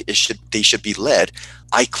think they should be led,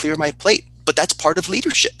 I clear my plate. But that's part of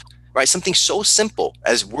leadership, right? Something so simple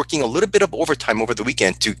as working a little bit of overtime over the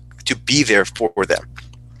weekend to be there for them.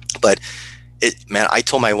 But I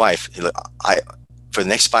told my wife, for the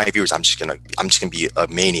next 5 years, I'm just gonna be a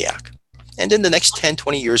maniac. And then the next 10,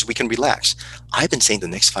 20 years, we can relax. I've been saying the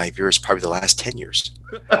next 5 years, probably the last 10 years.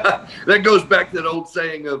 That goes back to that old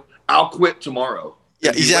saying of, I'll quit tomorrow.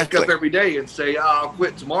 Yeah, exactly. You wake up every day and say, I'll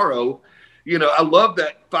quit tomorrow. I love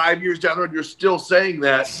that 5 years down the road, you're still saying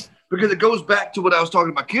that, because it goes back to what I was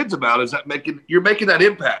talking to my kids about, is that you're making that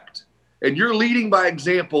impact, and you're leading by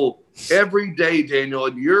example every day, Daniel,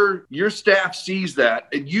 and your staff sees that,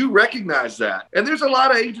 and you recognize that. And there's a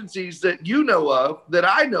lot of agencies that you know of, that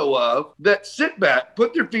I know of, that sit back,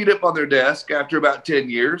 put their feet up on their desk after about 10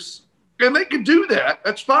 years, and they can do that.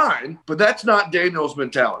 That's fine. But that's not Daniel's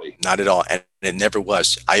mentality. Not at all. And it never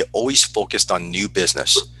was. I always focused on new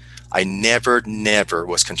business. I never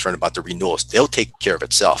was concerned about the renewals. They'll take care of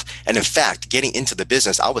itself. And in fact, getting into the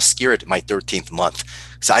business, I was scared my 13th month,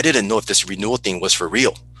 because I didn't know if this renewal thing was for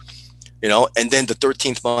real. And then the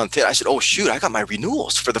 13th month hit, I said, oh, shoot, I got my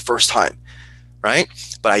renewals for the first time, right?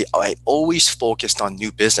 But I always focused on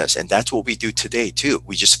new business, and that's what we do today too.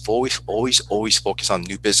 We just always focus on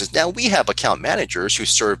new business. Now, we have account managers who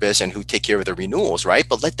service and who take care of the renewals, right?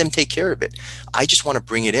 But let them take care of it. I just want to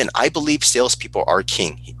bring it in. I believe salespeople are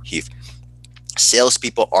king, Heath.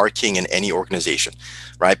 Salespeople are king in any organization,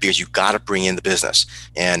 right? Because you got to bring in the business.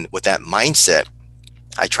 And with that mindset,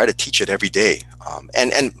 I try to teach it every day.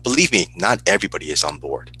 And believe me, not everybody is on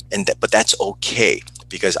board, but that's okay,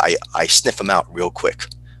 because I sniff them out real quick,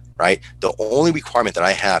 right? The only requirement that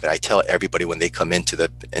I have, and I tell everybody when they come into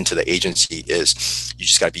the agency, is you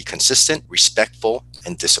just got to be consistent, respectful,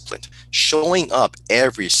 and disciplined. Showing up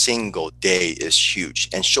every single day is huge,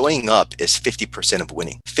 and showing up is 50% of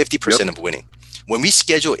winning. 50% of winning. When we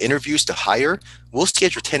schedule interviews to hire, we'll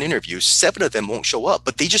schedule 10 interviews. 7 of them won't show up,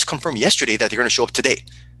 but they just confirmed yesterday that they're going to show up today.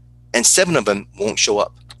 And 7 of them won't show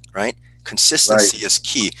up, right? Consistency is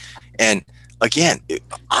key. And again,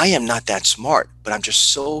 I am not that smart, but I'm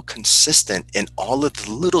just so consistent in all of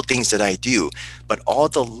the little things that I do. But all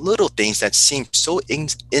the little things that seem so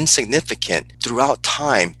insignificant throughout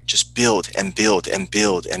time just build and build and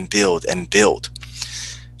build and build and build.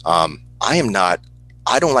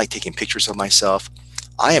 I don't like taking pictures of myself.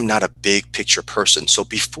 I am not a big picture person. So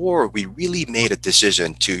before we really made a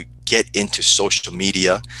decision to get into social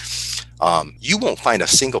media, you won't find a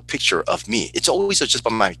single picture of me. It's always just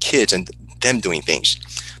about my kids, and them doing things.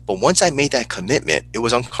 But once I made that commitment, it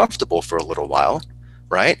was uncomfortable for a little while,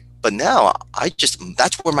 right? But now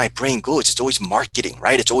that's where my brain goes. It's always marketing,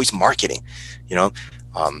 right? It's always marketing, you know?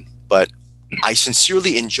 But I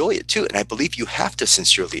sincerely enjoy it too. And I believe you have to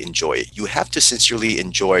sincerely enjoy it. You have to sincerely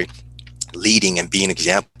enjoy leading and being an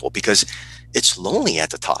example, because it's lonely at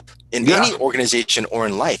the top in any organization or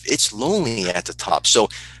in life. It's lonely at the top. So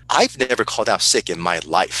I've never called out sick in my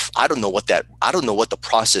life. I don't know what the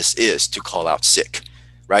process is to call out sick.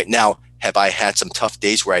 Right now, have I had some tough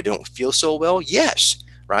days where I don't feel so well? Yes.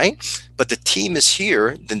 Right. But the team is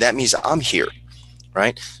here, then that means I'm here.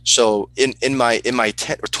 Right. So in my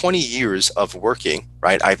 10 or 20 years of working,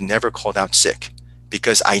 right, I've never called out sick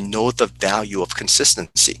because I know the value of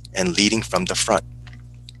consistency and leading from the front.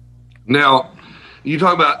 Now, you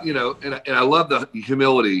talk about, and I love the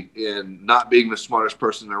humility in not being the smartest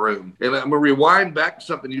person in the room. And I'm going to rewind back to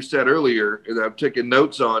something you said earlier that I'm taking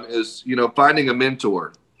notes on is, finding a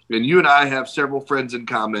mentor. And you and I have several friends in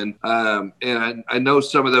common. And I know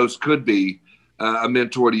some of those could be a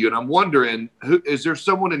mentor to you. And I'm wondering, is there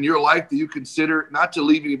someone in your life that you consider, not to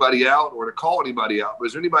leave anybody out or to call anybody out, but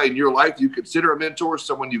is there anybody in your life you consider a mentor,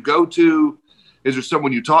 someone you go to? Is there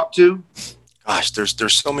someone you talk to? Gosh,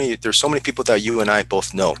 there's so many people that you and I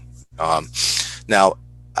both know. Now,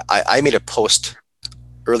 I made a post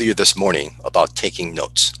earlier this morning about taking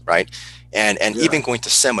notes, right? And even going to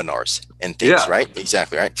seminars and things, right?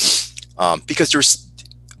 Exactly, right? Because there's,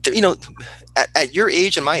 at your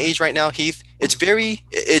age and my age right now, Heath,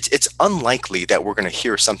 it's unlikely that we're going to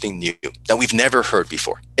hear something new that we've never heard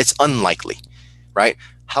before. It's unlikely, right?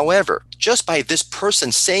 However, just by this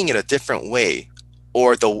person saying it a different way,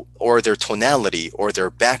 or their tonality or their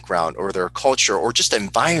background or their culture or just the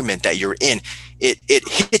environment that you're in, it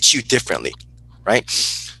hits you differently, right?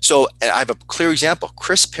 So I have a clear example.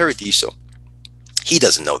 Chris Paradiso, he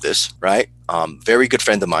doesn't know this, right? Very good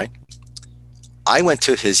friend of mine. I went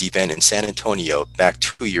to his event in San Antonio back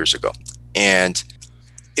 2 years ago, and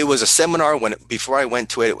it was a seminar. Before I went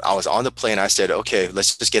to it, I was on the plane. I said, okay,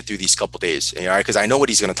 let's just get through these couple days, all right? Because I know what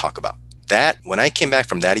he's going to talk about. When I came back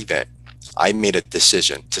from that event, I made a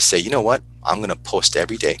decision to say, you know what? I'm going to post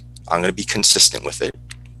every day. I'm going to be consistent with it.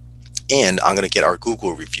 And I'm going to get our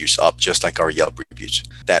Google reviews up just like our Yelp reviews.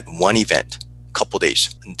 That one event, couple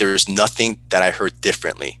days, there's nothing that I heard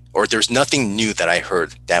differently, or there's nothing new that I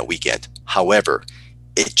heard that weekend. However,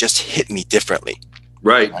 it just hit me differently.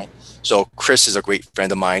 Right. So Chris is a great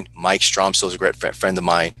friend of mine. Mike Stromsoe is a great friend of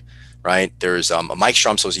mine, right? There's a Mike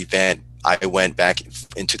Stromsoe's event. I went back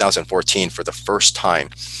in 2014 for the first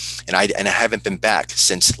time, and I haven't been back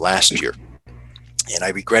since last year. And I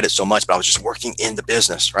regret it so much, but I was just working in the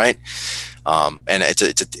business, right? And it's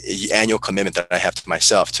an annual commitment that I have to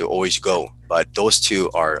myself to always go. But those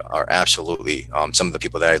two are absolutely some of the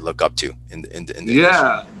people that I look up to in the industry.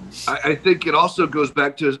 I think it also goes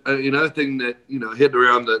back to another thing that hit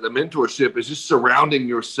around the mentorship is just surrounding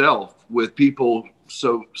yourself with people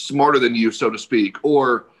so smarter than you, so to speak,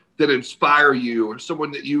 or that inspire you, or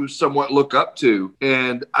someone that you somewhat look up to.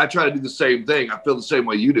 And I try to do the same thing. I feel the same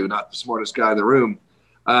way you do, not the smartest guy in the room.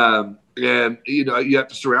 And you have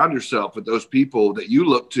to surround yourself with those people that you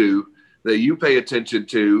look to, that you pay attention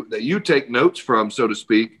to, that you take notes from, so to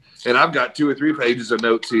speak. And I've got 2 or 3 pages of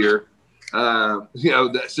notes here,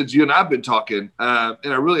 that since you and I've been talking,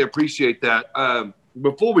 and I really appreciate that.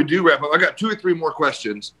 Before we do wrap up, I got 2 or 3 more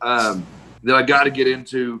questions that I got to get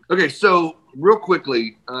into. Okay, so real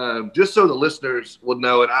quickly, just so the listeners will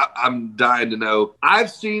know, and I'm dying to know,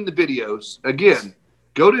 I've seen the videos. Again,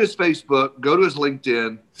 go to his Facebook, go to his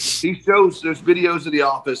LinkedIn. He shows there's videos of the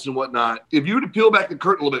office and whatnot. If you were to peel back the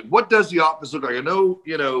curtain a little bit, what does the office look like? I know,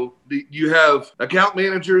 you have account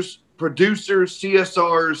managers, producers,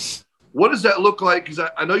 CSRs. What does that look like? Because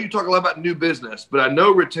I know you talk a lot about new business, but I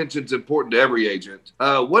know retention is important to every agent.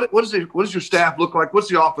 What does your staff look like? What's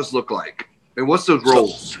the office look like? And what's those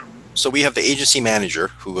roles? So we have the agency manager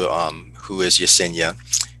who is Yesenia,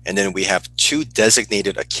 and then we have 2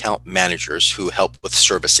 designated account managers who help with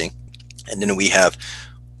servicing, and then we have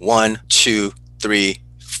 1, 2, 3,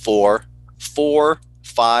 4,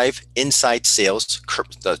 5 inside sales.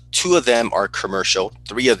 The 2 of them are commercial,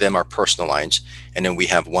 3 of them are personal lines, and then we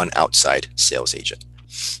have 1 outside sales agent.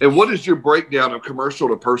 And what is your breakdown of commercial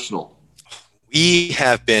to personal? We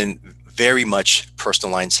have been very much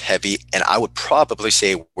personal lines heavy, and I would probably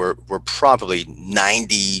say we're probably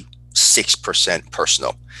 96%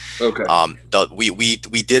 personal. Okay.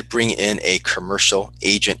 We did bring in a commercial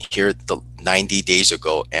agent here 90 days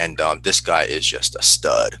ago, and this guy is just a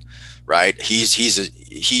stud, right? He's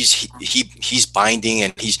binding,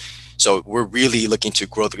 and So we're really looking to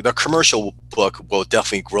grow. The commercial book will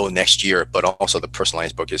definitely grow next year, but also the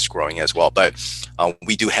personalized book is growing as well. But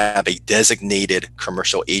we do have a designated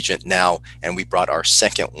commercial agent now, and we brought our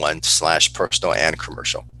second one / personal and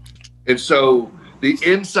commercial. And so the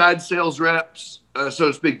inside sales reps, so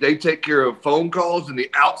to speak, they take care of phone calls, and the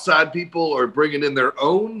outside people are bringing in their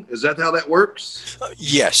own. Is that how that works?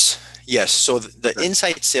 Yes. So the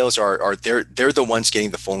inside sales are they're the ones getting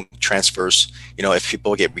the phone transfers. If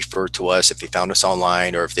people get referred to us, if they found us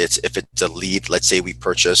online, or if it's a lead, let's say we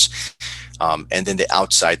purchase, and then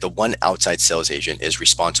the one outside sales agent is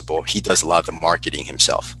responsible. He does a lot of the marketing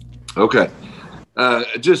himself. Okay.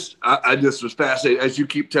 I just was fascinated as you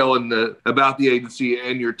keep telling about the agency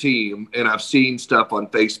and your team, and I've seen stuff on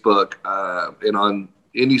Facebook and on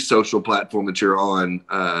any social platform that you're on.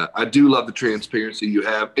 I do love the transparency you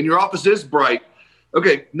have, and your office is bright.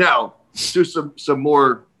 Okay, now to some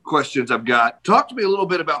more questions I've got. Talk to me a little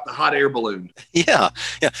bit about the hot air balloon. Yeah.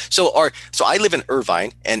 So I live in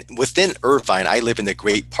Irvine, and within Irvine, I live in the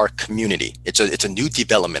Great Park community. It's a new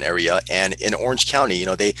development area, and in Orange County,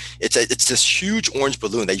 it's this huge orange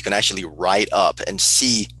balloon that you can actually ride up and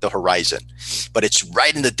see the horizon, but it's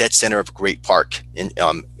right in the dead center of Great Park in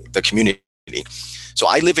the community. So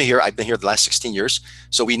I live in here. I've been here the last 16 years.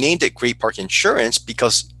 So we named it Great Park Insurance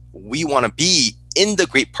because we want to be in the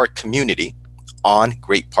Great Park community on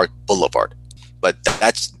Great Park Boulevard. But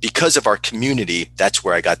that's because of our community. That's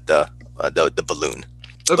where I got the balloon.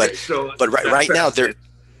 Okay, but right now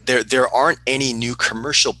there aren't any new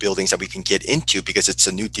commercial buildings that we can get into because it's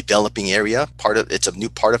a new developing area. It's a new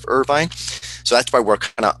part of Irvine. So that's why we're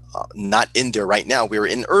kind of not in there right now. We're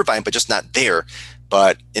in Irvine, but just not there.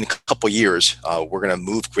 But in a couple of years, we're going to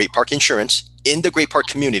move Great Park Insurance in the Great Park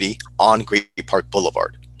community on Great Park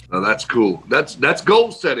Boulevard. Oh, that's cool. That's goal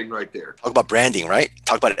setting right there. Talk about branding, right?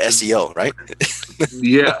 Talk about SEO, right?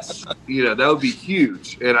 Yes. That would be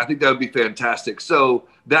huge. And I think that would be fantastic. So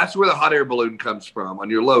that's where the hot air balloon comes from on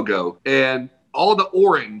your logo. And all the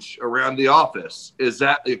orange around the office, is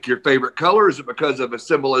that like your favorite color? Is it because of a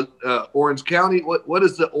symbol of Orange County? What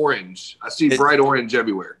is the orange? I see bright orange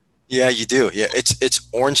everywhere. Yeah, you do. Yeah, it's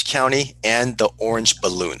Orange County and the orange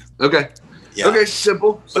balloon. Okay. Yeah. Okay,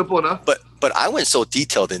 simple enough. But I went so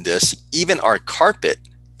detailed in this. Even our carpet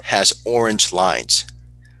has orange lines.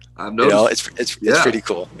 I've noticed. It's pretty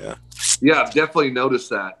cool. Yeah. Yeah, I've definitely noticed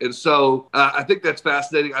that. And so I think that's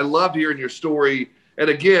fascinating. I love hearing your story. And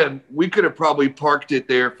again, we could have probably parked it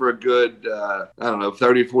there for a good,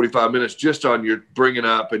 30, 45 minutes just on your bringing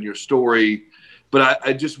up and your story. But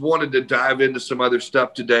I just wanted to dive into some other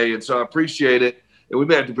stuff today. And so I appreciate it. And we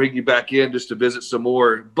may have to bring you back in just to visit some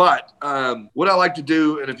more. But what I like to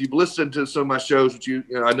do, and if you've listened to some of my shows, which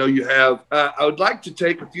I know you have, I would like to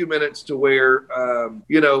take a few minutes to where, I'm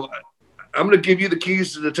going to give you the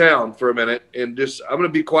keys to the town for a minute. And I'm going to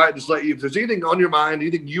be quiet and just let you, if there's anything on your mind,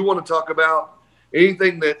 anything you want to talk about,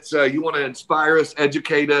 anything that you want to inspire us,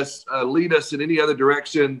 educate us, lead us in any other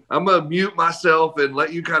direction, I'm going to mute myself and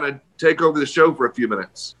let you kind of take over the show for a few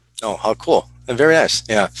minutes. Oh, how cool. Very nice.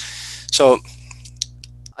 Yeah. So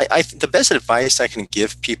the best advice I can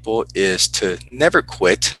give people is to never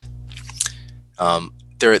quit.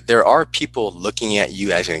 There are people looking at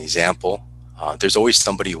you as an example. There's always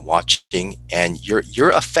somebody watching, and you're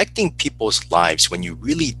affecting people's lives when you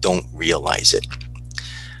really don't realize it.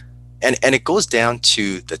 And it goes down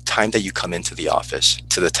to the time that you come into the office,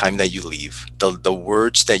 to the time that you leave, the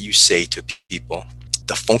words that you say to people,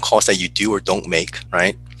 the phone calls that you do or don't make,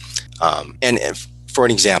 right? And for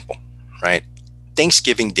an example, right?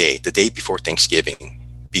 Thanksgiving Day, the day before Thanksgiving,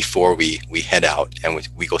 before we head out and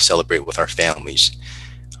we go celebrate with our families,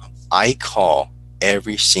 I call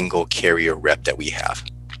every single carrier rep that we have.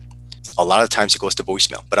 A lot of times it goes to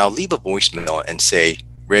voicemail, but I'll leave a voicemail and say,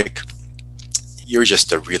 Rick,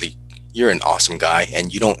 you're an awesome guy,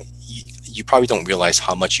 and you probably don't realize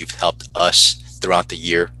how much you've helped us throughout the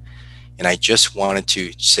year. And I just wanted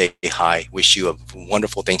to say hi, wish you a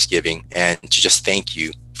wonderful Thanksgiving, and to just thank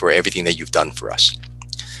you for everything that you've done for us.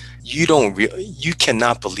 You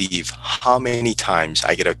cannot believe how many times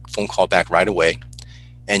I get a phone call back right away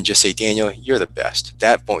and just say, Daniel, you're the best.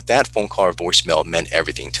 That phone call or voicemail meant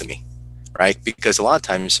everything to me, right? Because a lot of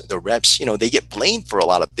times the reps, they get blamed for a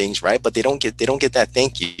lot of things, right? But they don't get that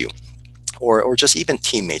thank you. Or just even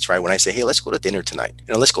teammates, right? When I say, hey, let's go to dinner tonight,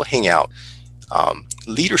 let's go hang out.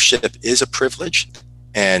 Leadership is a privilege,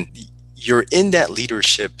 and you're in that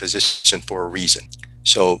leadership position for a reason.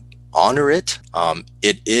 So honor it.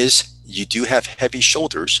 You do have heavy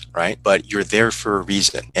shoulders, right? But you're there for a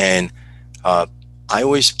reason. And I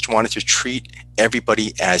always wanted to treat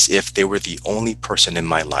everybody as if they were the only person in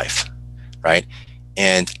my life, right?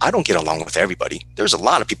 And I don't get along with everybody. There's a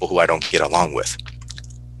lot of people who I don't get along with.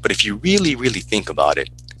 But if you really, really think about it,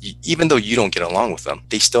 even though you don't get along with them,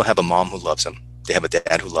 they still have a mom who loves them. They have a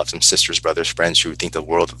dad who loves them, sisters, brothers, friends who think the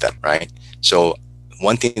world of them, right? So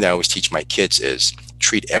one thing that I always teach my kids is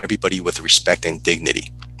treat everybody with respect and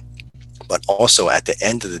dignity. But also at the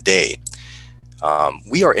end of the day,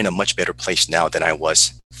 we are in a much better place now than I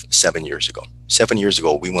was 7 years ago. 7 years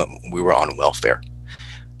ago, we were on welfare.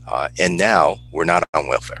 And now we're not on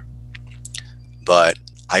welfare. But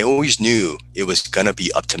I always knew it was going to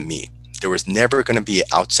be up to me. There was never going to be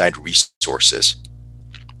outside resources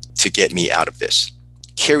to get me out of this.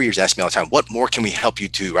 Carriers ask me all the time, what more can we help you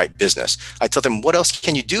do, right? Business. I tell them, what else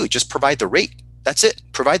can you do? Just provide the rate. That's it.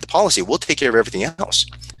 Provide the policy. We'll take care of everything else,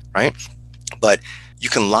 right? But you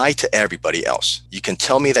can lie to everybody else. You can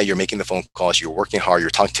tell me that you're making the phone calls, you're working hard, you're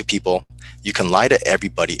talking to people. You can lie to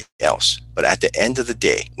everybody else. But at the end of the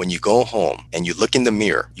day, when you go home and you look in the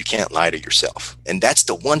mirror, you can't lie to yourself. And that's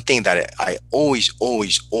the one thing that I always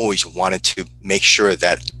wanted to make sure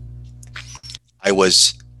that I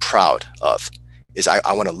was proud of, is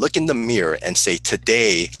I want to look in the mirror and say,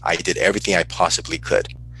 today I did everything I possibly could.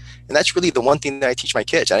 And that's really the one thing that I teach my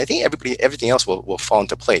kids. And I think everything else will fall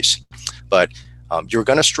into place. But you're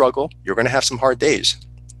going to struggle. You're going to have some hard days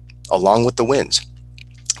along with the wins.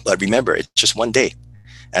 But remember, it's just one day.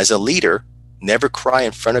 As a leader, never cry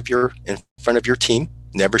in front of your team.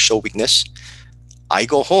 Never show weakness. I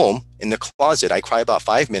go home in the closet. I cry about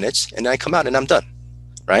 5 minutes and then I come out and I'm done.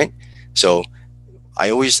 Right? So I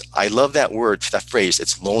love that word, that phrase.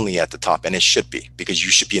 It's lonely at the top, and it should be, because you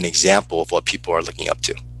should be an example of what people are looking up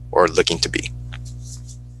to or looking to be.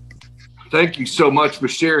 Thank you so much for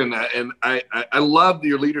sharing that. And I love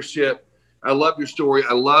your leadership. I love your story.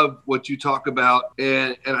 I love what you talk about.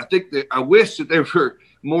 And I think that I wish that there were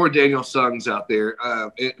more Daniel Sungs out there.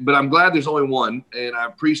 But I'm glad there's only one. And I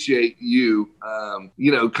appreciate you,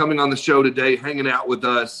 coming on the show today, hanging out with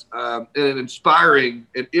us, and inspiring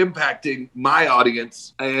and impacting my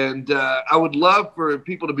audience. And I would love for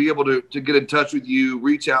people to be able to get in touch with you,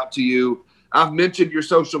 reach out to you. I've mentioned your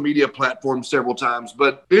social media platform several times,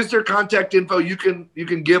 but is there contact info you can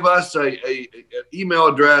give us, an email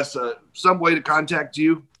address, some way to contact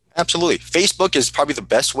you? Absolutely. Facebook is probably the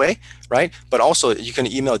best way, right? But also you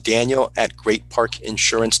can email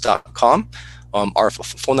Daniel@greatparkinsurance.com. Our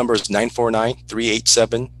phone number is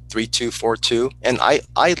 949-387-3242. And I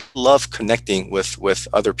love connecting with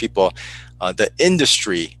other people. The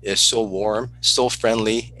industry is so warm, so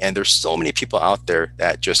friendly, and there's so many people out there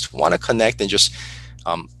that just want to connect, and just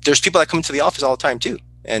there's people that come into the office all the time too.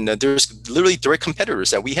 And there's literally direct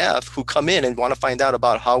competitors that we have who come in and want to find out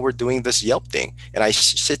about how we're doing this Yelp thing. And I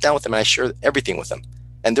sit down with them and I share everything with them.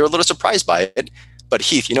 And they're a little surprised by it. But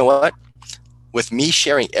Heath, you know what? With me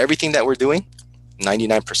sharing everything that we're doing,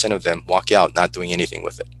 99% of them walk out not doing anything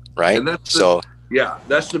with it, right? And that's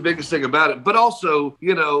the biggest thing about it. But also,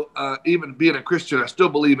 even being a Christian, I still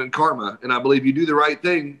believe in karma. And I believe you do the right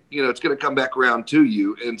thing, it's going to come back around to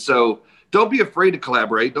you. And so don't be afraid to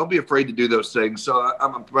collaborate. Don't be afraid to do those things. So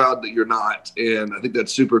I'm proud that you're not. And I think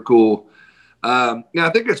that's super cool. I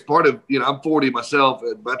think it's part of, I'm 40 myself,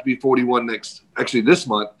 about to be 41 this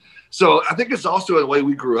month. So I think it's also the way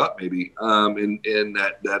we grew up, maybe, in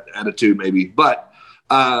that attitude, maybe. But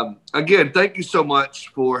again, thank you so much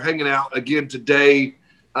for hanging out again today.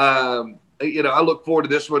 I look forward to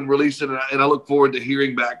this one releasing, and I look forward to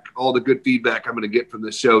hearing back all the good feedback I'm going to get from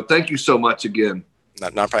this show. Thank you so much again.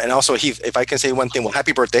 Not a problem. And also, Heath, if I can say one thing, well,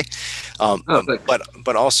 happy birthday.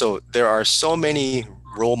 But also, there are so many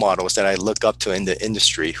role models that I look up to in the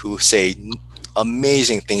industry who say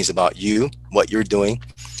amazing things about you, what you're doing,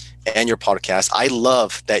 and your podcast. I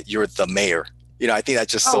love that you're the mayor. I think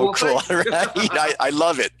that's just so cool. Right? I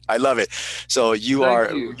love it. So you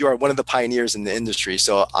are one of the pioneers in the industry.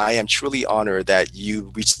 So I am truly honored that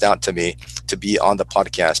you reached out to me to be on the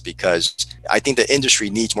podcast, because I think the industry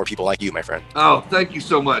needs more people like you, my friend. Oh, thank you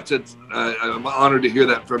so much. I'm honored to hear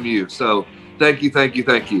that from you. So thank you.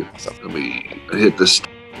 So let me hit this.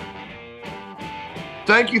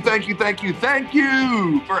 Thank you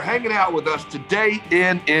for hanging out with us today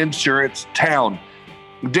in Insurance Town.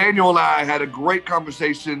 Daniel and I had a great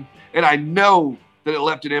conversation, and I know that it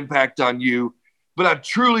left an impact on you, but I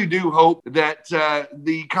truly do hope that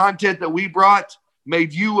the content that we brought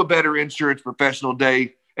made you a better insurance professional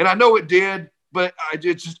today. And I know it did, but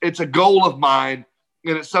it's a goal of mine,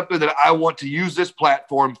 and it's something that I want to use this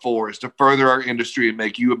platform for, is to further our industry and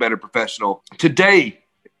make you a better professional. Today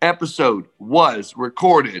episode was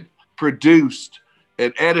recorded, produced,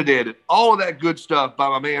 and edited and all of that good stuff by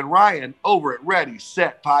my man Ryan over at Ready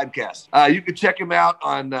Set Podcast. You can check him out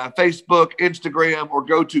on Facebook, Instagram, or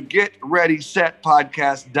go to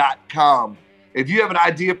getreadysetpodcast.com. If you have an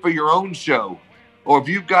idea for your own show, or if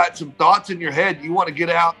you've got some thoughts in your head you want to get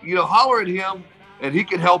out, holler at him and he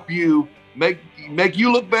can help you make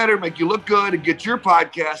you look better, make you look good, and get your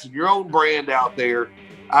podcast and your own brand out there.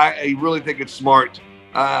 I really think it's smart.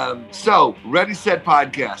 So, Ready Set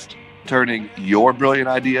Podcast, turning your brilliant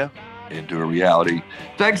idea into a reality.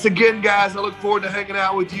 Thanks again, guys. I look forward to hanging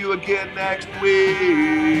out with you again next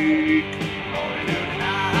week.